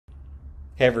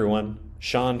Hey everyone,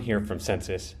 Sean here from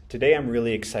Census. Today I'm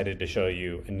really excited to show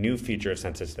you a new feature of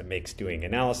Census that makes doing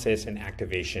analysis and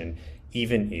activation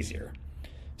even easier.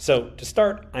 So to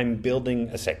start, I'm building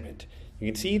a segment. You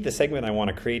can see the segment I want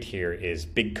to create here is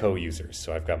Big Co users.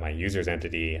 So I've got my users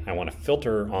entity. I want to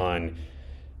filter on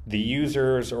the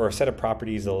users or a set of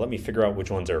properties that'll let me figure out which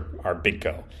ones are Big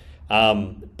Co.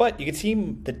 But you can see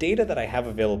the data that I have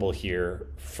available here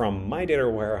from my data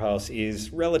warehouse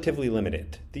is relatively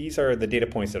limited. These are the data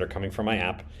points that are coming from my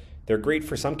app. They're great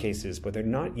for some cases, but they're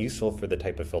not useful for the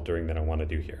type of filtering that I want to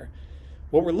do here.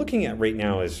 What we're looking at right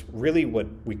now is really what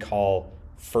we call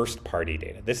first-party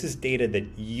data. This is data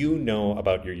that you know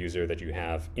about your user that you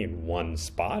have in one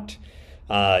spot,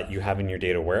 you have in your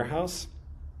data warehouse,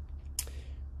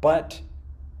 but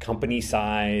company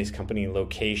size, company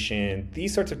location,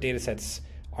 these sorts of data sets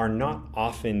are not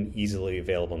often easily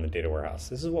available in the data warehouse.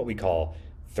 This is what we call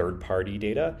third-party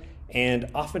data. And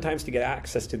oftentimes to get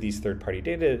access to these third-party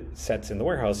data sets in the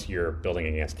warehouse, you're building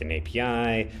against an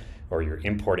API or you're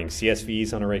importing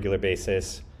CSVs on a regular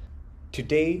basis.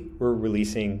 Today, we're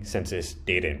releasing Census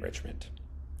Data Enrichment.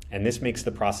 And this makes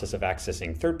the process of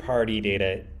accessing third-party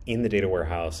data in the data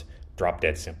warehouse drop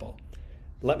dead simple.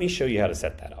 Let me show you how to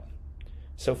set that up.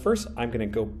 So first, I'm going to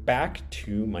go back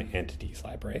to my entities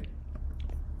library,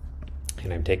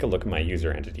 and I'm take a look at my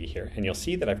user entity here, and you'll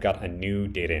see that I've got a new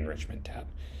data enrichment tab.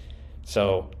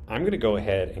 So I'm going to go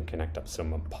ahead and connect up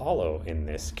some Apollo in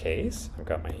this case. I've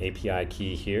got my API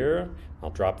key here.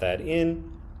 I'll drop that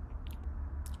in,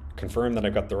 confirm that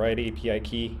I've got the right API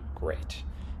key. Great.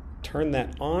 Turn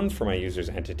that on for my user's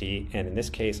entity, and in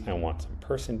this case, I want some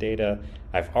person data.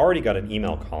 I've already got an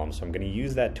email column, so I'm going to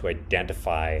use that to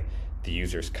identify the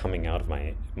users coming out of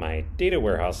my data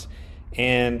warehouse,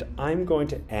 and I'm going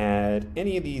to add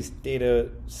any of these data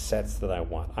sets that I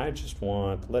want. I just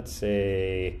want, let's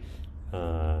say,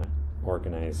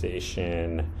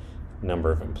 organization,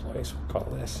 number of employees, we'll call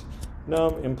this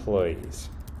num employees.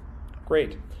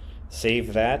 Great,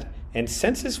 save that, and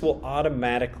Census will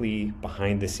automatically,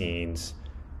 behind the scenes,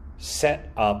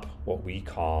 set up what we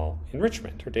call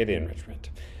enrichment or data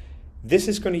enrichment. This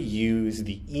is going to use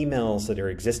the emails that are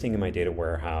existing in my data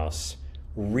warehouse,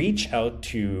 reach out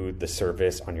to the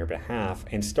service on your behalf,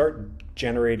 and start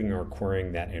generating or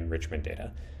querying that enrichment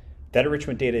data. That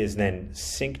enrichment data is then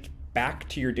synced back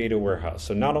to your data warehouse.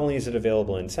 So not only is it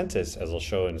available in Census, as I'll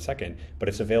show in a second, but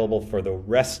it's available for the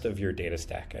rest of your data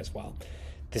stack as well.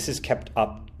 This is kept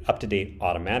up to date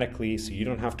automatically, so you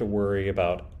don't have to worry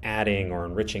about adding or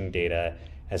enriching data.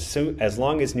 As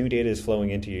long as new data is flowing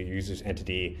into your user's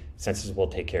entity, Census will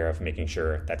take care of making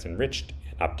sure that's enriched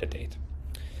and up to date.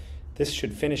 This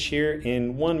should finish here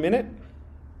in 1 minute.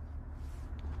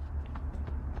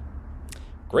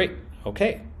 Great,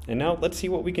 okay. And now let's see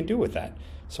what we can do with that.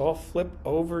 So I'll flip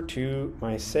over to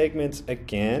my segments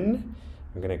again.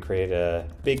 I'm gonna create a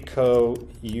Big Co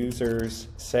users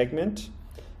segment,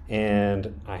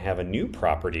 and I have a new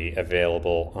property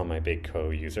available on my Big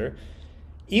Co user.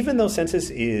 Even though Census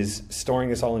is storing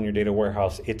this all in your data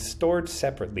warehouse, it's stored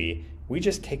separately. We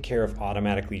just take care of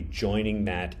automatically joining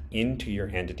that into your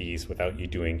entities without you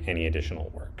doing any additional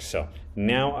work. So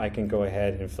now I can go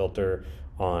ahead and filter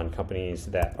on companies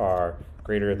that are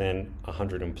greater than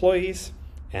 100 employees,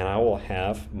 and I will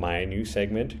have my new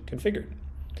segment configured.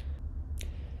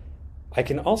 I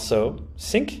can also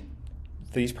sync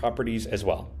these properties as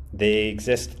well. They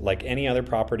exist like any other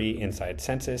property inside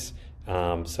Census,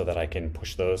 so that I can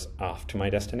push those off to my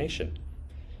destination.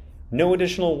 No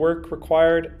additional work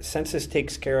required. Census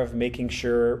takes care of making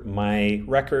sure my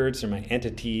records or my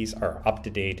entities are up to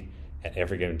date at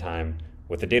every given time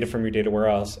with the data from your data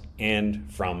warehouse and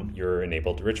from your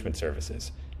enabled enrichment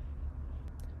services.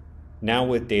 Now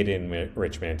with data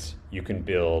enrichment, you can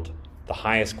build the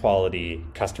highest quality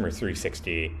Customer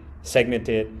 360, segment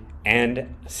it,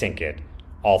 and sync it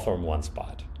all from one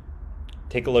spot.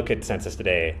 Take a look at Census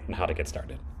today and how to get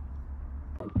started.